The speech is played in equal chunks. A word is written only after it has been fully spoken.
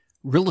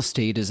Real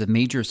estate is a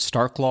major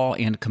Stark law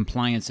and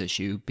compliance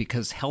issue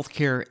because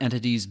healthcare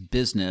entities'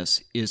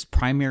 business is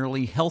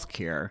primarily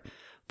healthcare,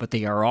 but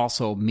they are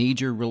also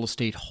major real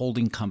estate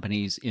holding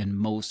companies in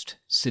most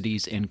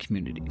cities and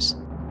communities.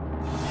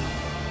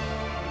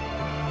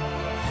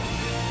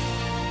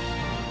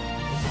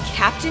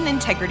 Captain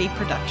Integrity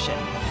Production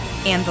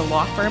and the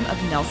law firm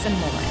of Nelson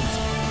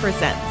Mullins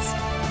presents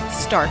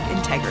Stark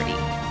Integrity,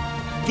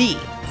 the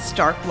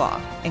Stark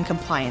Law and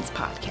Compliance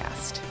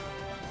podcast.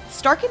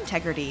 Stark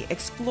Integrity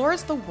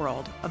explores the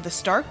world of the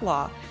Stark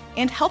Law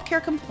and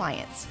healthcare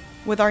compliance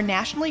with our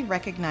nationally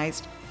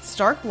recognized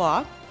Stark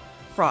Law,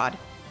 Fraud,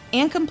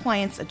 and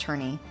Compliance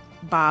attorney,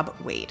 Bob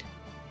Wade.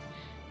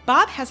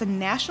 Bob has a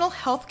national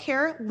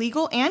healthcare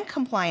legal and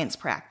compliance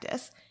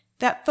practice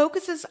that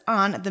focuses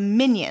on the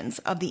minions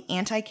of the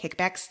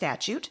Anti-Kickback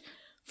Statute,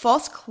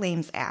 False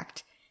Claims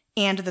Act,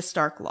 and the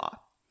Stark Law,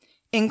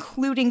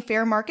 including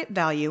fair market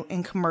value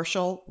and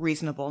commercial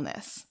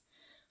reasonableness.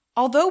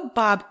 Although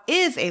Bob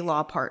is a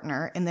law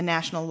partner in the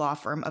national law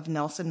firm of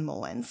Nelson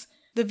Mullins,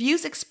 the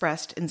views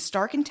expressed in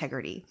Stark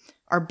Integrity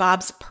are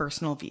Bob's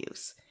personal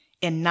views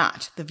and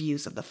not the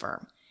views of the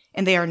firm,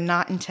 and they are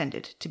not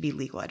intended to be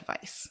legal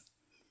advice.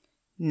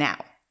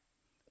 Now,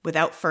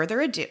 without further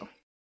ado,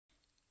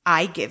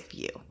 I give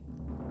you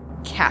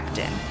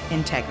Captain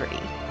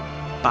Integrity,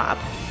 Bob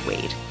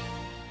Wade.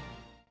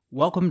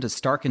 Welcome to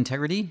Stark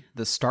Integrity,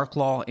 the Stark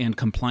Law and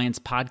Compliance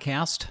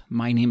podcast.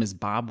 My name is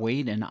Bob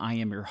Wade, and I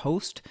am your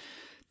host.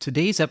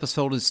 Today's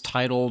episode is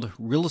titled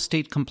Real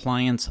Estate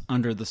Compliance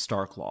Under the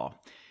Stark Law.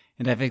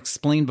 And I've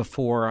explained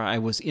before, I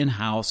was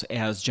in-house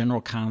as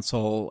general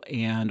counsel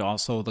and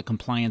also the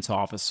compliance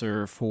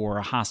officer for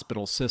a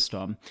hospital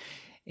system.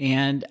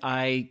 And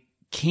I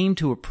came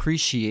to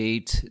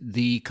appreciate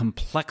the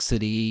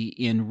complexity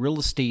in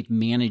real estate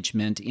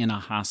management in a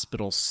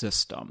hospital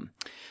system.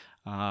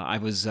 I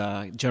was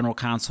general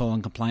counsel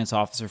and compliance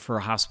officer for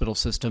a hospital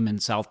system in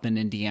South Bend,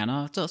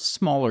 Indiana. It's a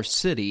smaller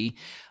city.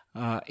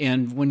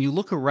 And when you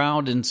look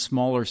around in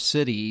smaller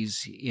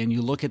cities and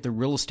you look at the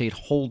real estate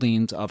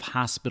holdings of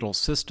hospital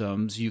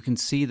systems, you can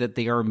see that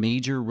they are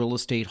major real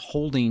estate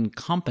holding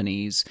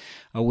companies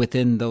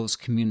within those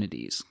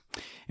communities.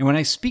 And when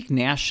I speak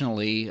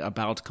nationally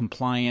about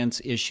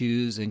compliance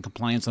issues and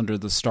compliance under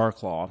the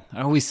Stark Law,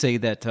 I always say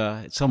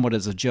that somewhat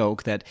as a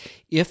joke that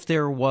if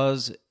there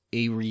was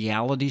a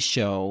reality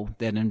show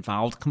that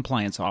involved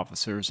compliance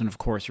officers, and of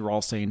course you're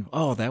all saying,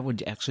 oh, that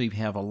would actually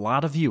have a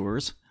lot of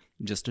viewers,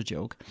 just a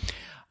joke.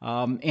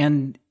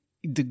 And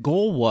the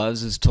goal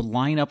is to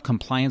line up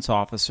compliance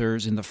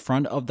officers in the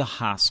front of the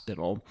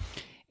hospital,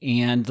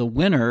 and the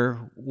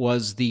winner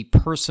was the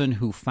person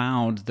who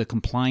found the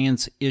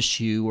compliance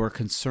issue or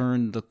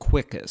concern the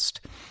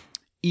quickest.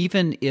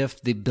 Even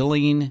if the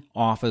billing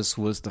office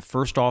was the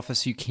first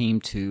office you came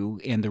to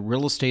and the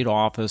real estate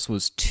office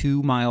was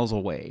 2 miles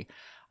away,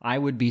 I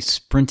would be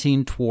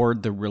sprinting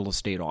toward the real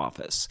estate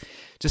office,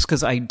 just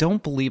because I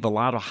don't believe a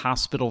lot of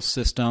hospital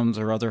systems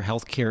or other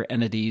healthcare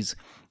entities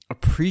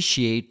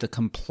appreciate the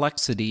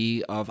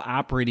complexity of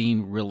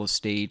operating real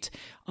estate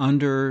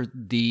under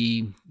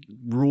the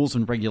rules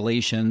and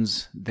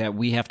regulations that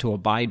we have to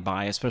abide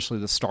by, especially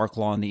the Stark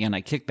Law and the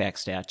Anti-Kickback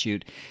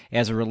Statute,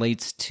 as it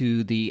relates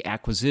to the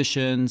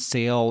acquisition,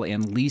 sale,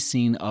 and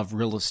leasing of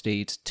real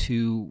estate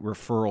to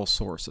referral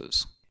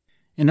sources.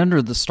 And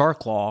under the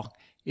Stark Law,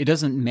 it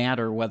doesn't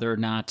matter whether or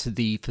not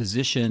the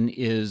physician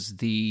is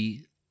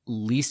the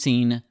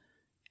leasing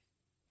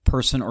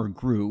person or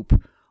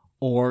group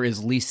or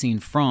is leasing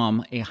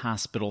from a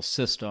hospital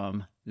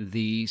system.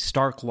 The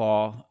Stark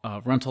Law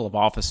rental of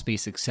office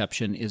space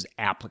exception is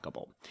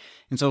applicable.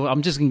 And so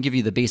I'm just going to give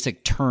you the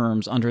basic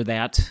terms under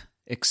that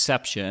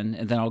exception,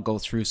 and then I'll go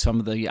through some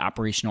of the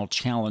operational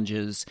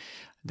challenges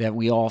that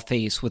we all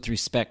face with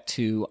respect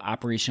to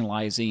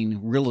operationalizing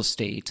real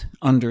estate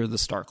under the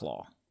Stark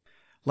Law.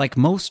 Like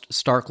most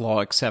Stark Law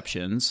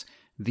exceptions,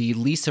 the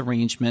lease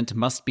arrangement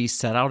must be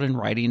set out in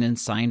writing and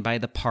signed by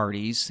the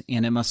parties,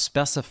 and it must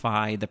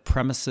specify the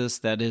premises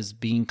that is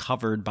being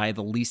covered by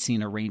the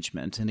leasing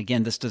arrangement. And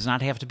again, this does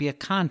not have to be a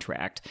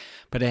contract,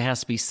 but it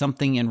has to be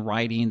something in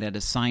writing that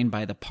is signed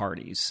by the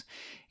parties.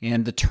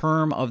 And the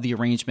term of the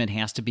arrangement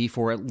has to be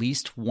for at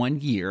least 1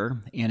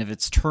 year, and if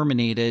it's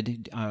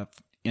terminated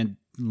in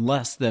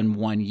less than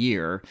 1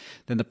 year,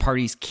 then the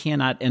parties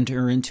cannot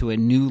enter into a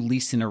new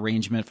leasing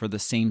arrangement for the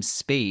same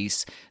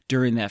space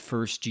during that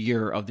first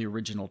year of the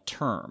original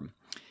term.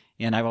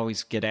 And I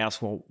always get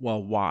asked, well,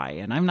 why?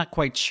 And I'm not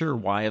quite sure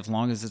why, as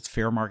long as it's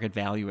fair market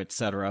value, et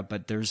cetera,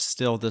 but there's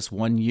still this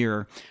 1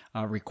 year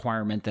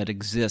requirement that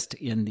exists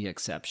in the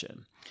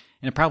exception.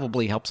 And it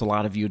probably helps a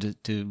lot of you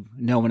to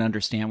know and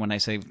understand when I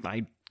say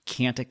I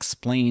can't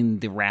explain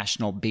the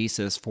rational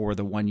basis for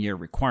the 1 year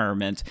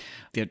requirement.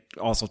 It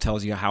also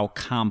tells you how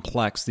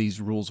complex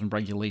these rules and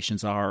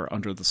regulations are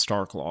under the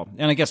Stark Law.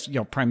 And I guess,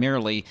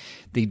 primarily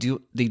they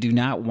do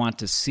not want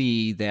to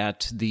see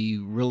that the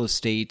real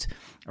estate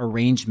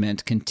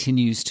arrangement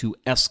continues to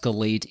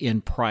escalate in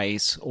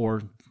price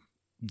or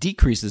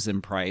decreases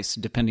in price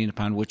depending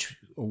upon which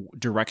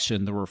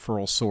direction the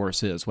referral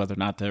source is, whether or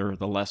not they're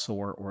the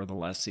lessor or the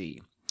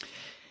lessee.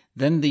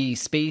 Then the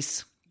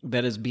space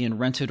that is being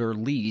rented or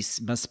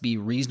leased must be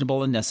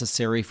reasonable and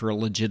necessary for a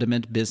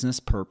legitimate business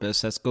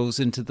purpose. That goes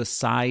into the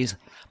size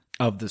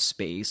of the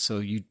space. So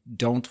you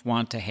don't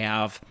want to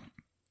have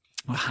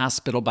a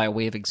hospital, by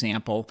way of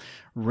example,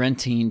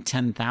 renting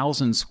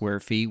 10,000 square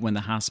feet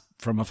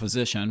from a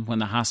physician when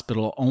the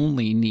hospital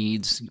only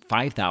needs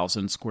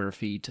 5,000 square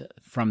feet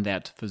from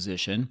that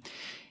physician.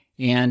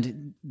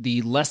 And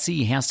the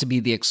lessee has to be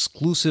the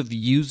exclusive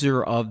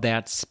user of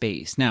that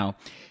space. Now,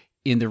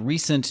 in the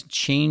recent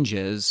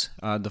changes,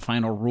 the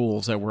final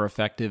rules that were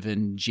effective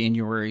in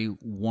January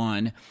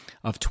 1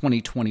 of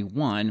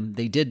 2021,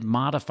 they did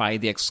modify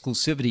the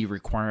exclusivity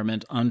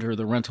requirement under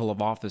the rental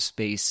of office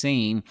space,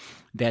 saying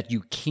that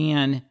you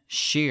can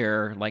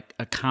share like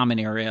a common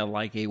area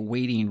like a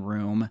waiting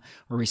room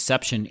or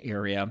reception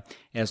area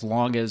as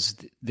long as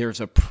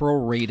there's a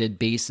prorated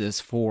basis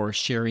for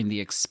sharing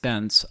the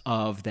expense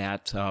of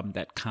that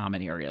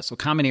common area. So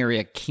common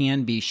area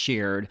can be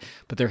shared,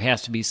 but there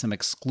has to be some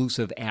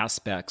exclusive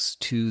aspects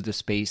to the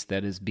space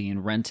that is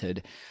being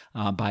rented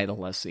by the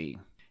lessee.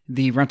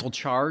 The rental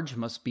charge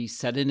must be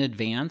set in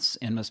advance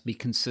and must be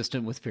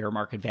consistent with fair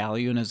market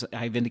value. And as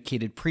I've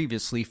indicated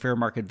previously, fair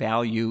market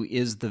value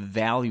is the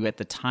value at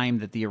the time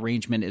that the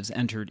arrangement is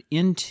entered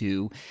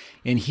into.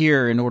 And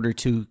here, in order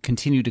to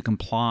continue to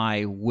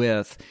comply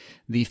with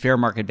the fair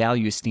market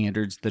value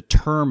standards, the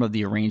term of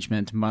the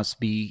arrangement must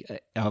be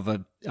of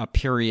a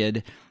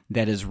period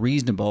that is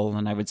reasonable,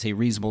 and I would say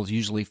reasonable is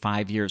usually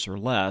 5 years or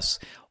less,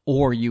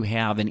 or you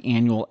have an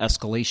annual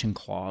escalation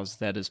clause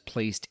that is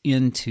placed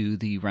into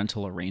the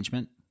rental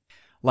arrangement.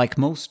 Like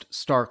most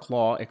Stark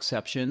Law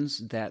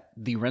exceptions, that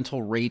the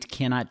rental rate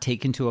cannot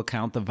take into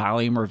account the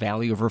volume or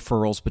value of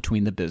referrals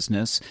between the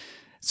business,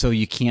 so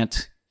you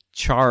can't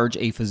charge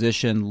a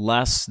physician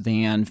less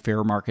than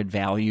fair market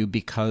value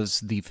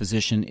because the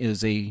physician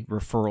is a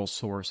referral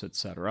source,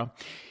 etc.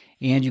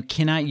 And you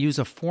cannot use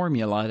a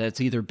formula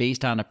that's either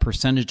based on a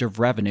percentage of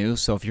revenue.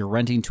 So if you're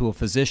renting to a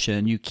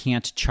physician, you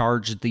can't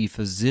charge the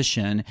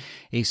physician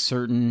a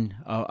certain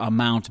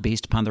amount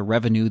based upon the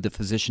revenue the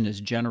physician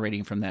is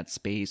generating from that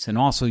space. And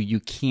also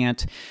you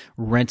can't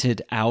rent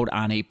it out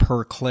on a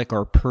per click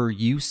or per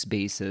use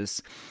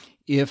basis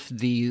if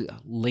the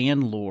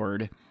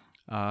landlord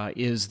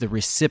is the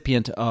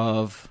recipient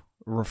of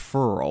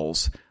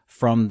referrals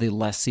from the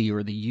lessee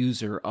or the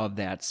user of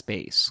that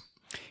space.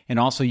 And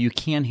also you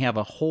can have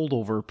a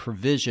holdover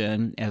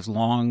provision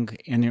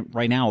and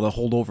right now the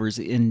holdover is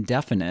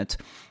indefinite,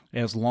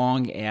 as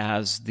long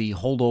as the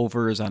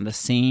holdover is on the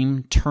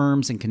same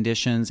terms and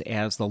conditions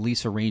as the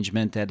lease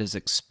arrangement that is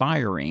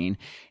expiring,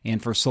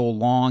 and for so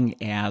long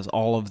as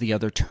all of the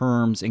other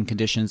terms and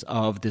conditions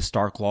of the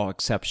Stark Law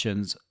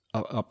exceptions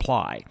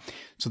apply.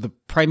 So the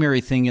primary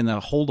thing in the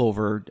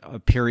holdover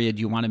period,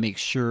 you want to make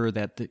sure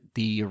that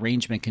the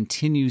arrangement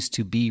continues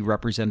to be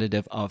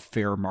representative of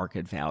fair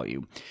market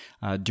value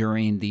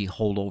during the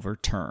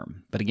holdover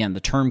term. But again, the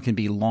term can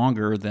be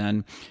longer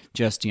than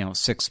just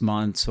 6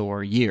 months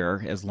or a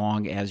year, as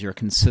long as you're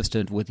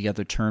consistent with the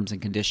other terms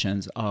and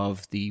conditions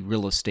of the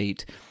real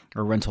estate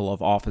or rental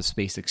of office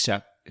space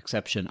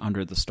exception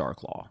under the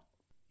Stark Law.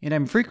 And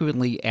I'm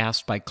frequently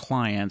asked by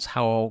clients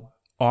how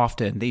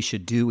often they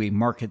should do a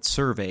market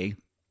survey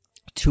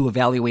to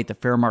evaluate the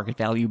fair market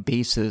value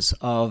basis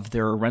of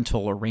their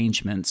rental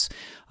arrangements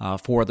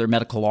for their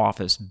medical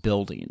office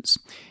buildings.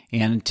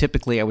 And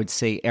typically I would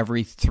say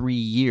every 3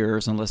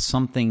 years, unless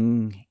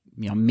something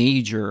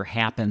major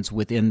happens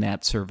within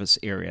that service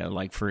area.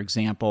 Like, for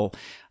example,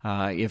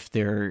 if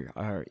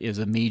there is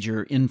a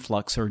major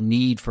influx or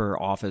need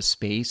for office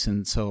space,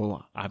 and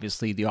so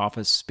obviously the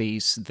office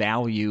space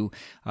value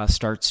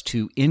starts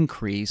to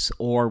increase,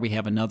 or we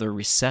have another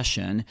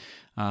recession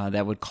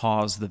that would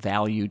cause the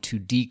value to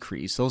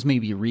decrease. Those may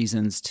be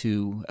reasons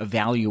to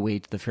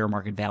evaluate the fair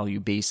market value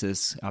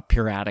basis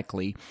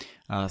periodically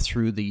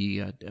through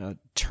the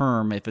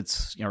term, if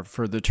it's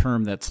for the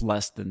term that's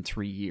less than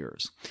 3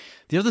 years.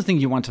 The other thing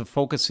you want to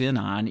focus in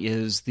on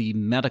is the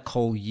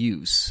medical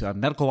use.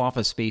 Medical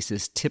office space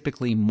is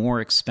typically more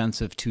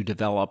expensive to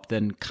develop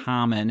than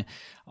common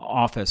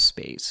office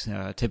space.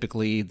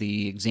 Typically,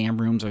 the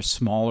exam rooms are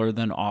smaller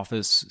than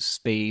office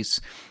space.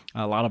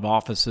 A lot of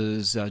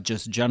offices,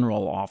 just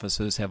general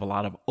offices, have a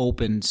lot of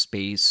open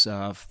space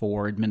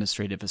for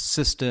administrative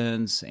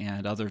assistants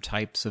and other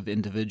types of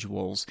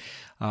individuals.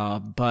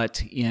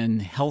 But in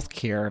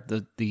healthcare,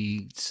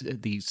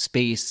 the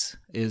space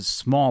is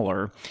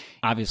smaller.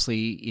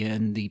 Obviously,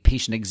 in the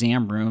patient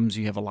exam rooms,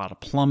 you have a lot of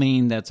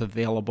plumbing that's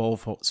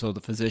available so the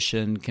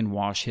physician can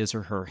wash his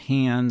or her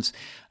hands,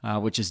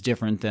 which is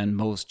different than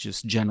most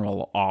just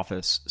general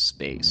office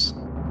space.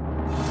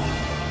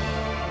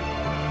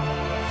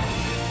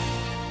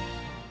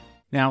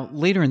 Now,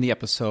 later in the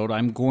episode,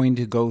 I'm going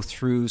to go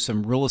through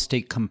some real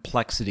estate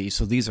complexity.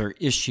 So these are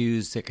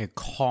issues that could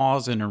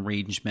cause an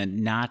arrangement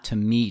not to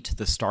meet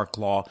the Stark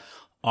Law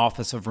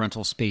Office of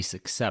Rental Space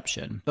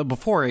exception. But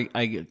before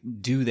I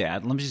do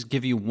that, let me just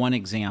give you one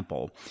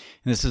example.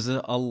 And this is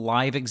a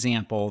live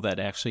example that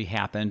actually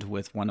happened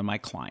with one of my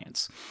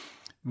clients.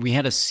 We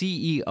had a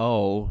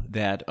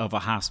CEO of a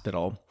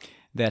hospital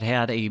that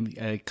had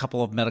a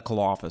couple of medical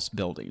office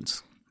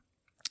buildings.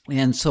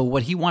 And so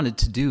what he wanted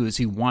to do is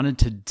he wanted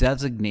to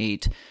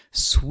designate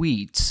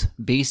suites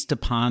based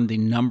upon the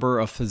number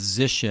of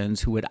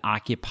physicians who would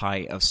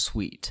occupy a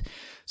suite.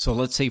 So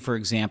let's say, for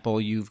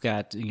example, you've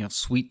got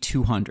Suite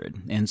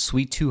 200, and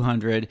Suite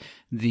 200,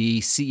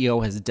 the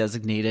CEO has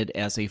designated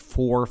as a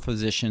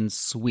 4-physician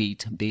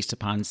suite based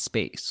upon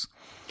space.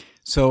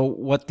 So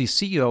what the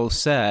CEO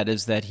said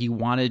is that he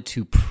wanted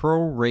to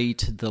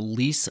prorate the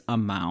lease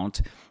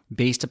amount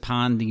based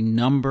upon the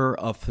number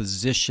of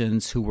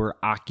physicians who were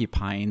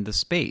occupying the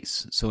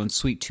space. So in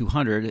Suite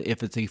 200,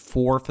 if it's a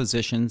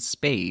 4-physician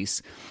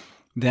space,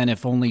 then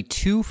if only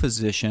 2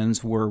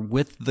 physicians were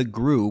with the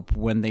group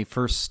when they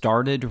first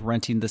started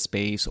renting the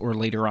space, or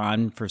later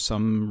on, for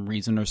some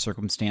reason or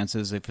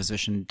circumstances, a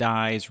physician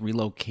dies,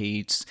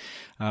 relocates,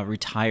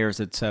 retires,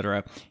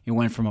 etc., it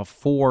went from a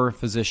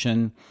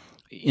 4-physician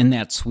in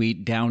that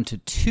suite down to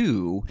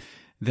 2,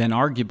 then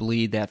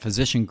arguably that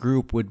physician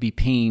group would be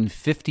paying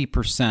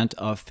 50%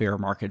 of fair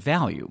market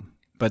value.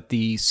 But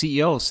the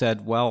CEO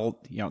said,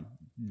 well,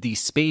 the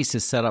space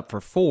is set up for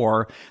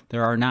 4.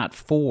 There are not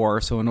 4.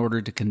 So in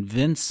order to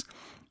convince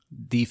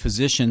the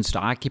physicians to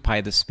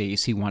occupy the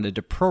space, he wanted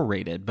to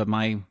prorate it. But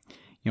my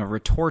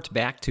retort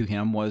back to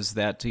him was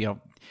that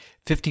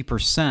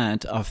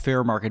 50% of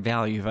fair market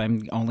value, if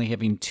I'm only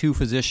having 2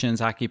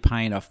 physicians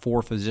occupying a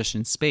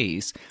 4-physician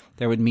space,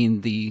 that would mean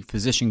the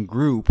physician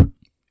group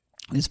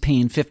is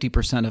paying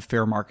 50% of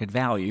fair market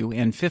value,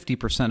 and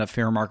 50% of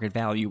fair market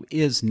value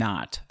is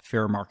not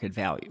fair market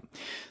value.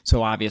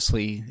 So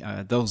obviously,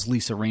 those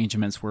lease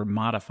arrangements were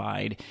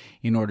modified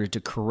in order to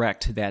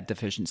correct that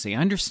deficiency.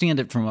 I understand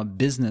it from a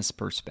business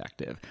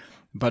perspective,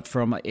 but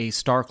from a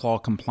Stark Law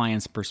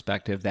compliance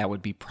perspective, that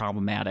would be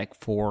problematic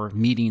for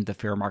meeting the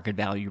fair market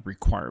value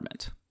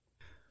requirement.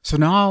 So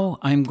now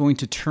I'm going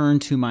to turn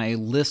to my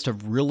list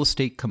of real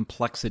estate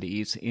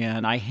complexities,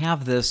 and I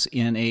have this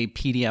in a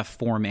PDF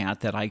format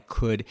that I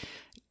could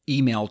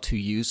email to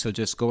you. So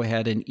just go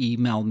ahead and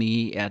email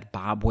me at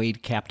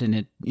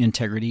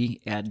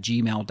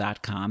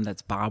bobwadecaptainintegrity@gmail.com.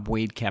 That's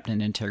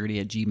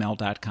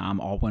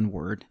bobwadecaptainintegrity@gmail.com, all one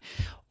word,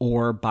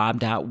 or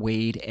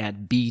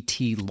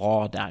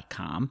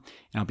bob.wade@btlaw.com.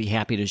 And I'll be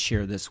happy to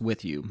share this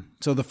with you.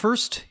 So the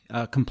first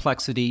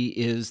complexity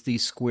is the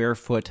square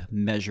foot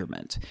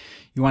measurement.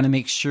 You want to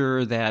make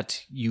sure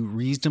that you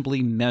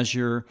reasonably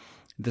measure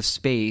the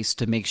space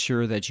to make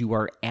sure that you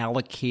are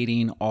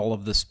allocating all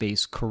of the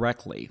space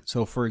correctly.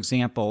 So for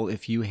example,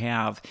 if you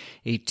have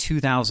a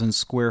 2,000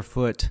 square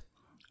foot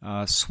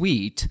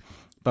suite,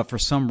 but for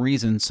some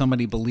reason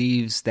somebody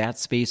believes that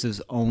space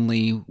is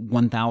only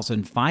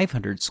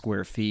 1,500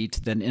 square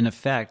feet, then in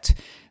effect,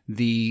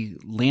 the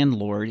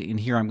landlord, and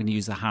here I'm going to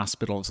use the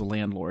hospital as a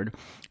landlord,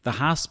 the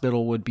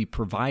hospital would be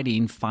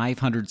providing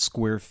 500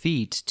 square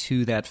feet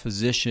to that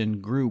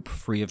physician group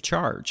free of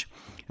charge,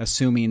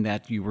 assuming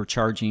that you were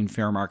charging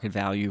fair market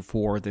value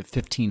for the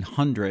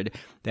 1,500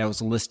 that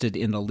was listed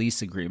in the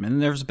lease agreement.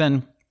 And there's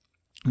been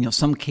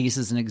some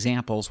cases and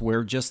examples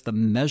where just the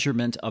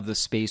measurement of the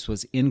space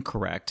was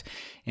incorrect.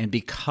 And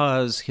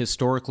because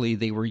historically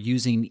they were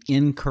using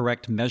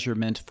incorrect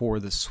measurement for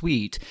the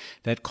suite,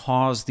 that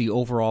caused the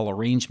overall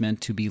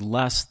arrangement to be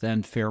less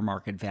than fair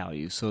market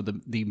value. So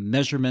the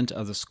measurement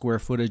of the square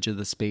footage of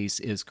the space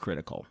is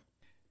critical.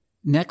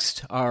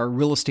 Next are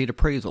real estate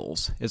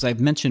appraisals. As I've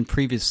mentioned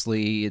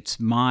previously, it's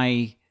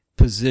my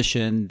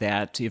position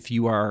that if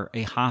you are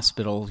a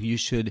hospital, you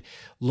should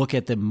look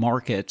at the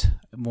market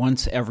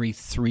once every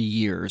 3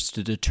 years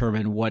to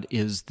determine what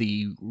is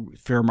the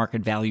fair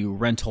market value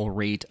rental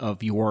rate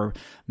of your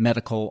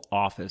medical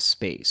office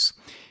space.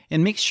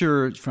 And make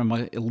sure from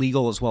a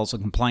legal as well as a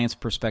compliance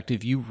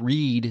perspective, you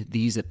read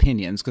these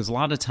opinions, because a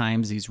lot of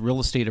times these real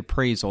estate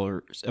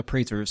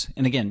appraisers,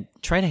 and again,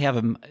 try to have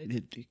them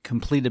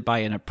completed by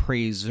an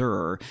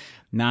appraiser,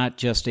 not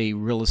just a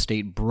real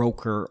estate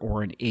broker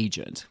or an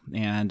agent.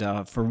 And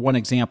for one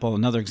example,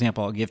 another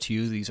example I'll give to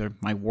you, these are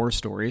my war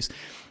stories,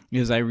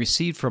 is I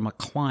received from a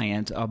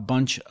client a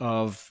bunch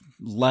of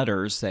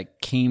letters that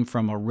came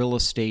from a real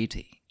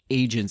estate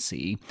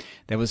agency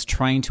that was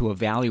trying to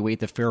evaluate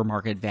the fair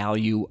market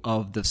value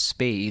of the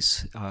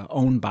space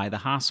owned by the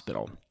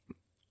hospital.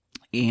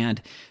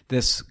 And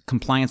this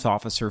compliance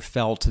officer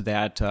felt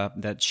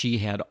that she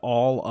had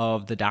all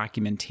of the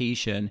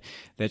documentation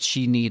that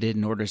she needed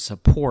in order to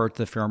support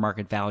the fair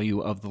market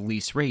value of the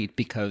lease rate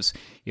because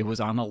it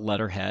was on a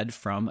letterhead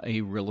from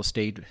a real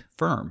estate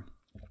firm.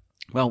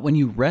 Well, when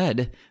you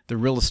read the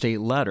real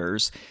estate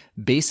letters,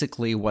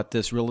 basically what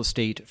this real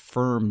estate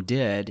firm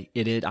did,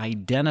 it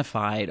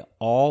identified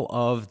all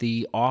of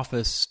the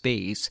office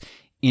space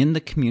in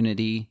the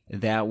community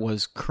that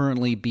was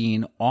currently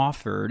being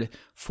offered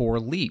for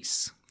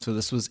lease. So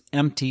this was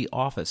empty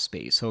office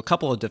space. So a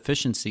couple of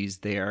deficiencies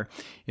there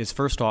is,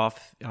 first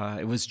off,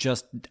 it was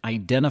just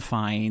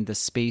identifying the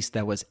space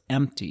that was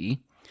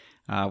empty,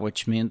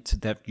 which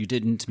meant that you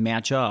didn't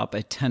match up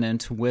a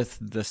tenant with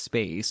the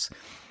space.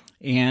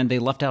 And they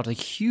left out a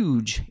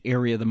huge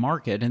area of the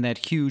market, and that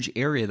huge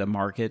area of the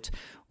market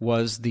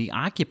was the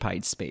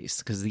occupied space,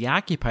 because the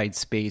occupied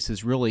space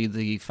is really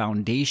the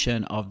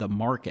foundation of the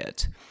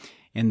market.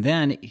 And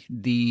then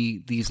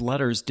these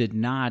letters did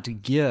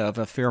not give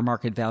a fair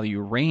market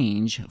value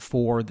range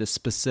for the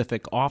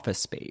specific office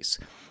space.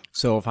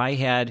 So if I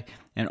had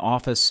an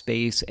office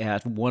space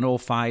at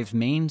 105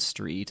 Main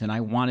Street and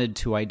I wanted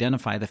to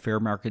identify the fair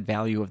market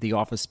value of the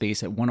office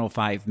space at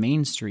 105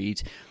 Main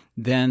Street,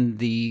 then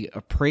the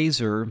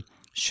appraiser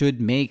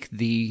should make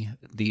the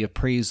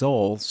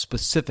appraisal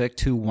specific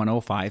to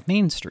 105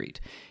 Main Street.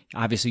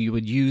 Obviously, you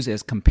would use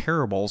as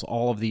comparables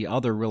all of the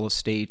other real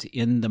estate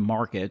in the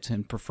market,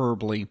 and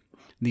preferably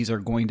these are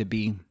going to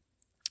be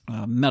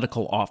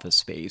medical office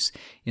space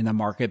in the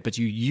market, but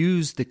you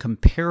use the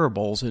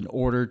comparables in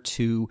order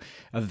to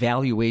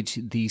evaluate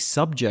the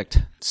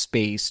subject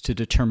space to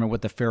determine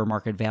what the fair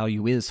market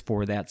value is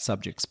for that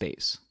subject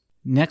space.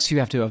 Next, you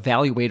have to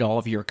evaluate all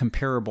of your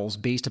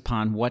comparables based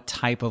upon what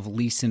type of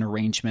leasing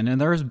arrangement. And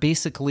there's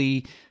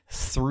basically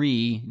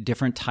 3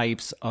 different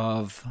types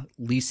of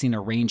leasing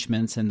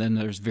arrangements, and then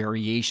there's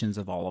variations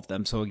of all of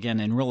them. So again,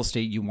 in real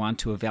estate, you want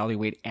to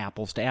evaluate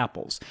apples to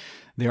apples.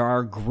 There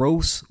are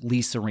gross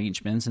lease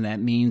arrangements, and that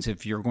means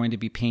if you're going to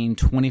be paying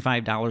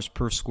 $25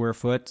 per square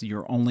foot,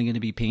 you're only going to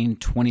be paying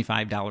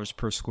 $25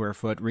 per square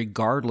foot,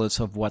 regardless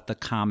of what the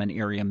common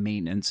area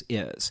maintenance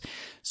is.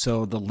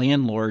 So the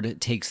landlord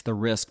takes the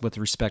risk with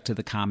respect to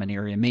the common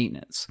area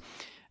maintenance.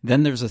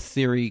 Then there's a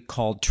theory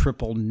called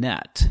triple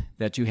net,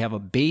 that you have a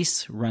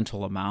base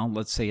rental amount,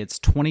 let's say it's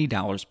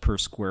 $20 per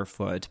square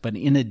foot, but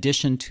in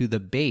addition to the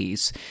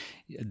base,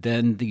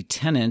 then the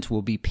tenant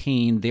will be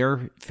paying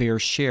their fair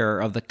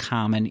share of the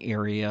common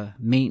area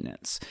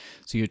maintenance.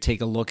 So you take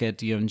a look at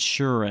the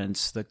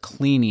insurance, the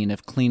cleaning,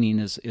 if cleaning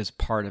is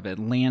part of it,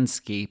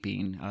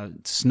 landscaping,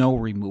 snow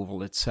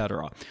removal,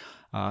 etc.,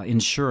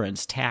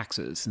 insurance,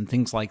 taxes, and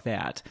things like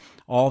that.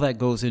 All that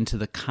goes into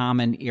the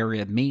common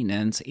area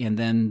maintenance, and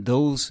then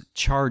those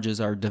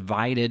charges are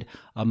divided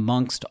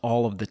amongst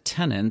all of the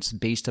tenants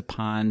based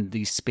upon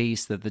the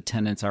space that the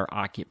tenants are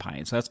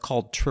occupying. So that's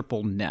called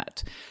triple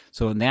net.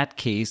 So in that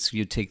case,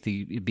 you take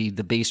it'd be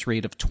the base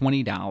rate of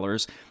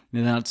 $20,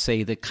 and then let's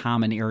say the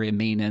common area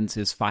maintenance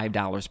is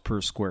 $5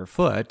 per square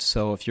foot.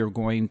 So if you're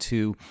going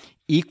to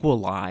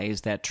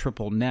equalize that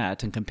triple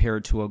net and compare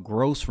it to a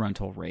gross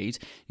rental rate,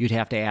 you'd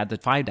have to add the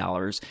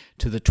 $5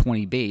 to the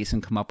 20 base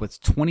and come up with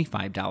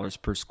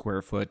 $25 per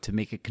square foot to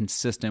make it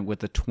consistent with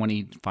the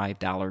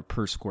 $25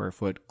 per square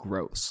foot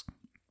gross.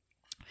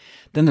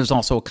 Then there's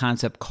also a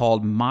concept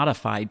called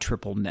modified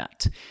triple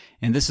net.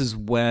 And this is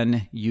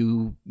when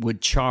you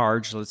would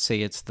charge, let's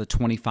say it's the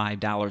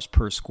 $25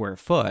 per square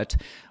foot,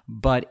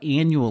 but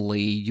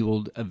annually you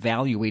will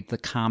evaluate the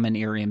common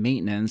area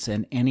maintenance,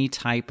 and any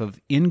type of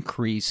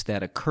increase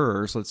that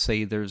occurs, let's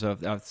say there's a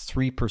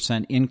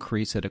 3%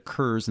 increase that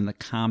occurs in the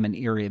common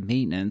area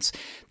maintenance,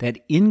 that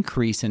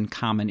increase in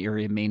common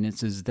area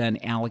maintenance is then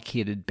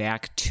allocated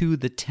back to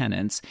the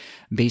tenants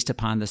based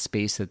upon the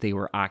space that they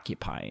were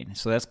occupying.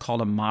 So that's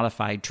called a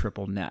modified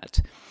triple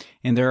net.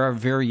 And there are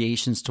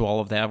variations to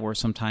all of that, where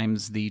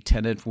sometimes the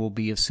tenant will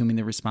be assuming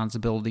the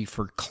responsibility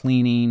for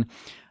cleaning,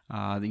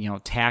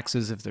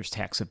 taxes, if there's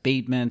tax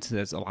abatement,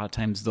 there's a lot of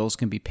times those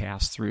can be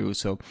passed through.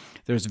 So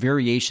there's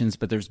variations,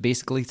 but there's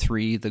basically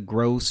 3, the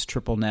gross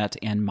triple net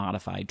and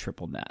modified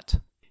triple net.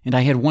 And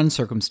I had one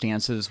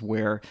circumstances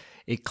where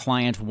a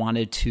client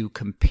wanted to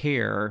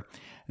compare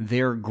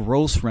their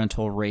gross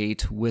rental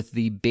rate with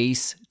the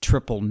base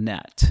triple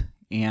net.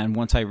 And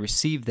once I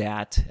received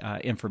that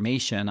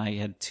information, I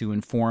had to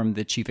inform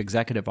the chief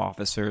executive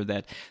officer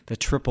that the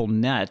triple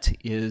net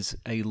is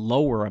a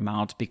lower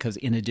amount, because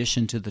in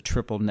addition to the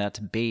triple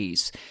net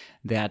base,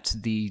 that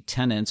the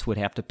tenants would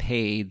have to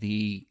pay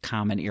the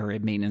common area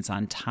maintenance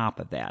on top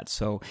of that.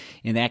 So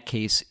in that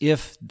case,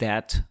 if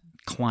that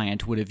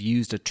client would have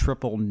used a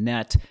triple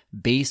net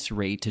base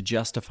rate to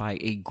justify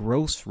a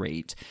gross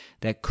rate,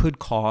 that could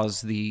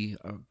cause the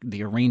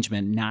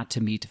arrangement not to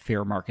meet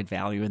fair market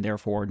value and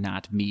therefore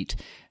not meet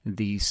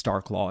the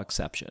Stark Law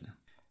exception.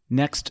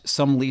 Next,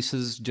 some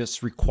leases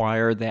just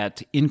require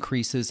that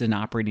increases in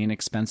operating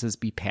expenses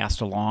be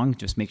passed along.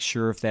 Just make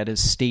sure, if that is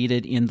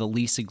stated in the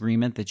lease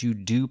agreement, that you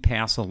do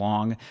pass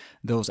along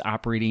those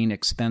operating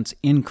expense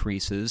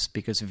increases,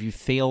 because if you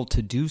fail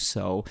to do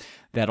so,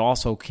 that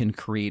also can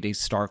create a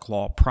Stark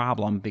Law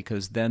problem,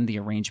 because then the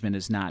arrangement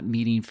is not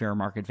meeting fair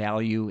market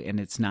value and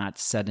it's not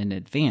set in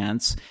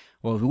advance.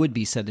 Well, it would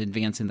be set in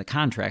advance in the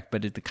contract,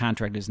 but if the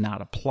contract is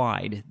not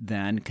applied,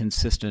 then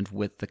consistent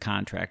with the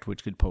contract,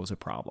 which could pose a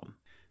problem.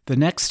 The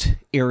next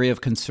area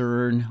of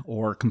concern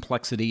or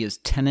complexity is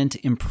tenant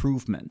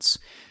improvements.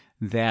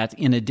 that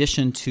in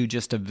addition to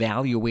just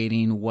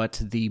evaluating what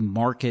the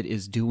market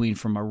is doing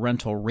from a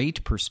rental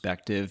rate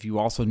perspective, you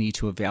also need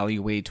to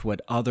evaluate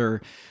what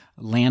other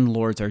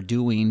landlords are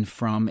doing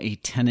from a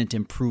tenant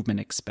improvement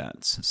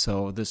expense.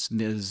 So this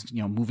is,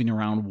 moving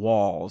around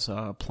walls,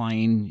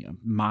 applying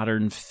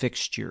modern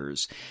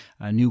fixtures,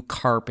 new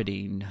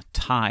carpeting,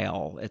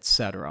 tile,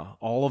 etc.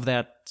 All of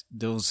that,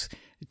 those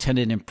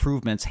tenant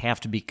improvements have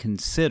to be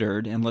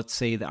considered. And let's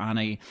say that on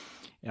a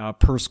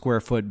per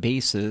square foot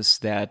basis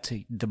that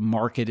the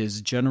market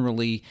is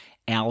generally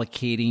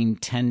allocating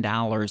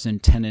 $10 in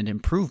tenant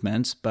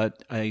improvements,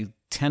 but a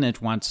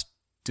tenant wants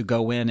to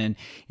go in and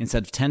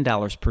instead of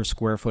 $10 per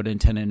square foot in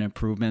tenant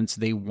improvements,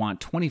 they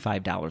want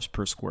 $25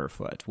 per square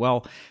foot.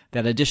 Well,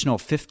 that additional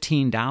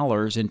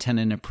 $15 in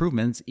tenant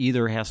improvements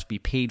either has to be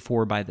paid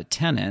for by the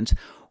tenant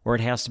or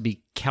it has to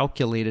be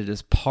calculated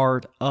as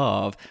part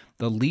of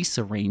the lease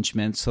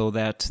arrangement so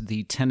that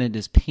the tenant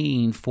is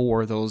paying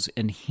for those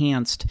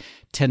enhanced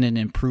tenant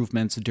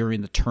improvements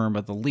during the term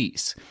of the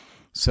lease.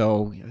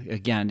 So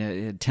again,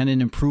 a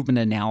tenant improvement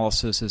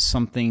analysis is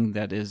something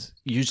that is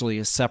usually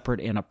a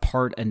separate and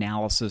apart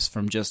analysis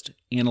from just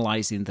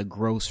analyzing the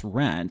gross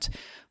rent,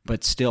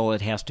 but still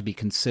it has to be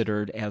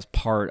considered as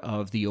part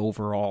of the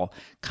overall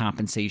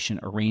compensation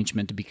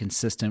arrangement to be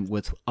consistent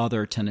with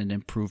other tenant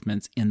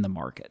improvements in the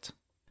market.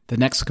 The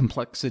next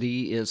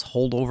complexity is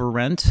holdover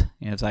rent.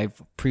 As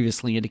I've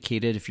previously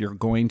indicated, if you're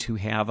going to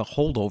have a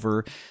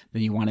holdover,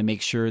 then you want to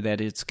make sure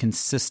that it's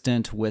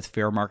consistent with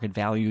fair market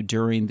value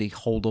during the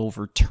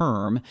holdover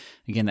term.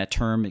 Again, that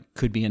term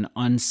could be an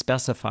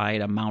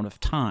unspecified amount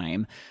of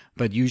time,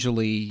 but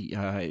usually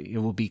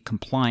it will be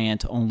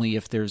compliant only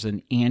if there's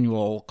an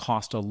annual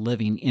cost of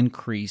living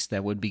increase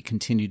that would be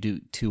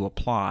continued to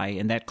apply,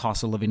 and that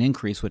cost of living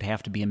increase would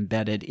have to be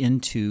embedded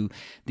into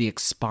the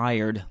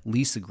expired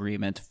lease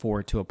agreement for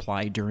it to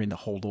apply during the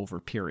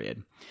holdover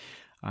period.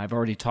 I've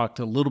already talked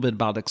a little bit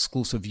about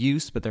exclusive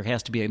use, but there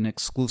has to be an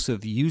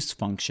exclusive use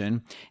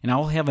function. And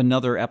I'll have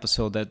another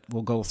episode that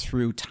will go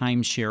through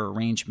timeshare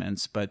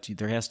arrangements, but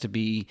there has to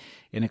be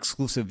an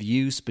exclusive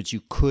use, but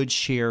you could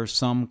share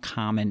some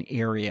common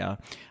area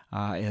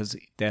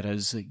that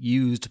is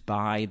used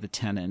by the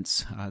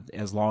tenants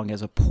as long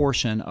as a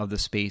portion of the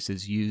space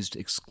is used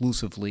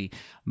exclusively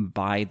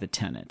by the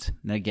tenant.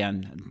 And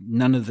again,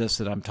 none of this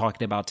that I'm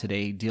talking about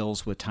today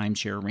deals with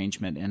timeshare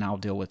arrangement, and I'll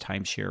deal with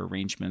timeshare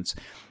arrangements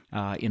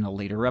in a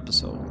later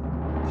episode.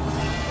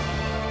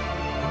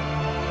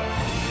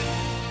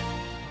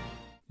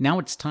 Now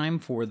it's time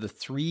for the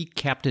 3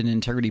 Captain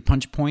Integrity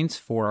Punch Points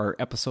for our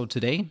episode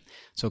today.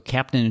 So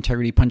Captain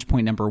Integrity Punch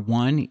Point number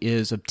 1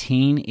 is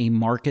obtain a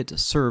market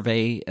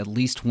survey at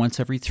least once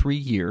every 3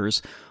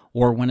 years,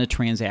 or when a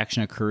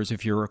transaction occurs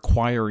if you're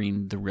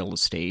acquiring the real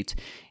estate,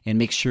 and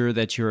make sure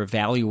that you're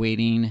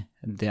evaluating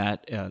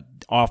that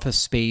office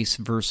space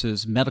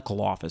versus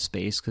medical office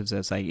space, because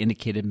as I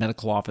indicated,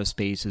 medical office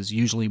space is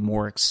usually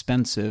more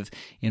expensive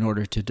in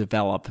order to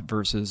develop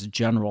versus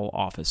general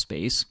office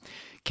space.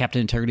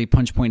 Captain Integrity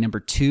Punch Point number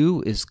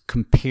 2 is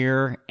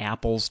compare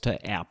apples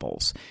to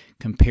apples.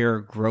 Compare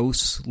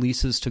gross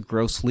leases to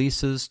gross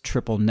leases,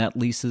 triple net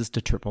leases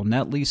to triple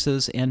net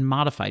leases, and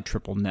modified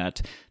triple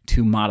net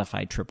to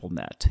modified triple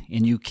net.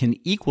 And you can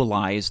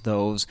equalize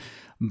those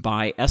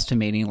by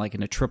estimating, like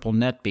in a triple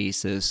net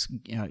basis,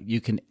 you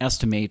can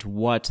estimate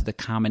what the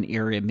common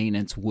area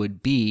maintenance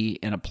would be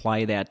and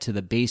apply that to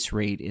the base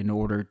rate in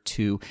order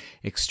to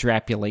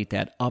extrapolate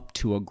that up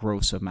to a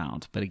gross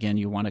amount. But again,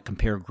 you want to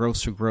compare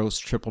gross to gross,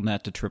 triple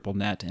net to triple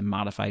net, and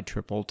modified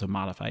triple to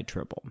modified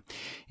triple.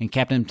 And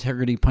Captain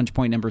Integrity Punch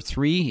Point number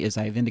 3 is,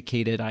 I've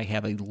indicated, I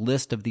have a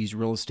list of these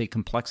real estate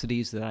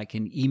complexities that I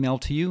can email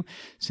to you.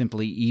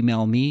 Simply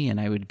email me and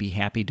I would be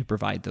happy to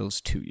provide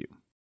those to you.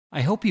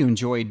 I hope you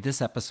enjoyed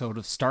this episode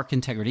of Stark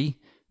Integrity,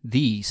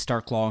 the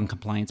Stark Law and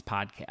Compliance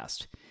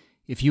podcast.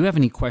 If you have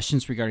any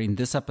questions regarding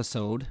this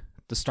episode,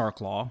 the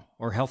Stark Law,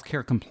 or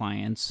healthcare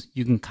compliance,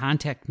 you can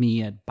contact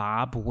me at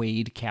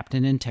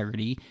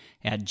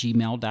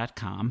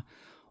bobwadecaptainintegrity@gmail.com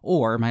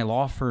or my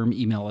law firm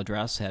email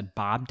address at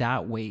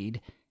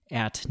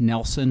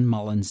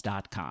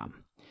bob.wade@nelsonmullins.com.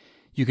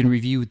 You can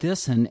review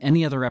this and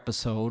any other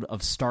episode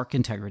of Stark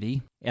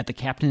Integrity at the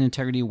Captain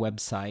Integrity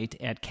website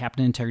at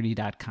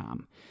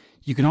captainintegrity.com.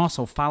 You can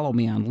also follow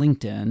me on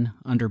LinkedIn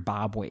under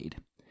Bob Wade.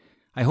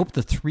 I hope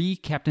the 3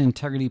 Captain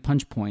Integrity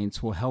Punch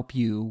Points will help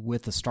you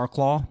with the Stark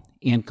Law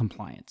and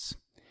compliance.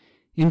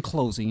 In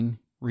closing,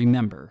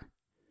 remember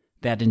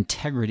that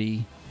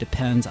integrity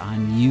depends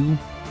on you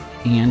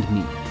and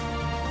me.